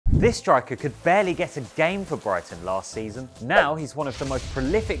This striker could barely get a game for Brighton last season. Now he's one of the most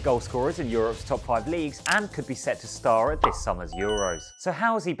prolific goal scorers in Europe's top 5 leagues and could be set to star at this summer's Euros. So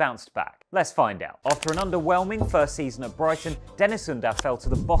how has he bounced back? Let's find out. After an underwhelming first season at Brighton, Deniz Undav fell to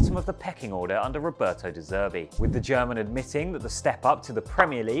the bottom of the pecking order under Roberto De Zerbi, with the German admitting that the step up to the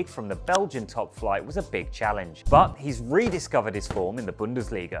Premier League from the Belgian top flight was a big challenge. But he's rediscovered his form in the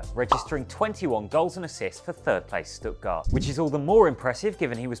Bundesliga, registering 21 goals and assists for third place Stuttgart, which is all the more impressive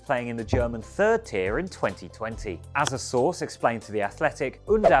given he was playing in the German third tier in 2020. As a source explained to the Atheltic,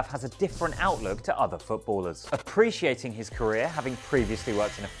 Undav has a different outlook to other footballers, appreciating his career having previously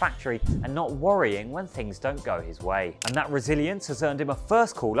worked in a factory and not worrying when things don't go his way. And that resilience has earned him a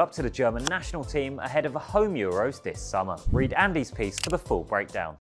first call-up to the German national team ahead of the home Euros this summer. Read Andy's piece for the full breakdown.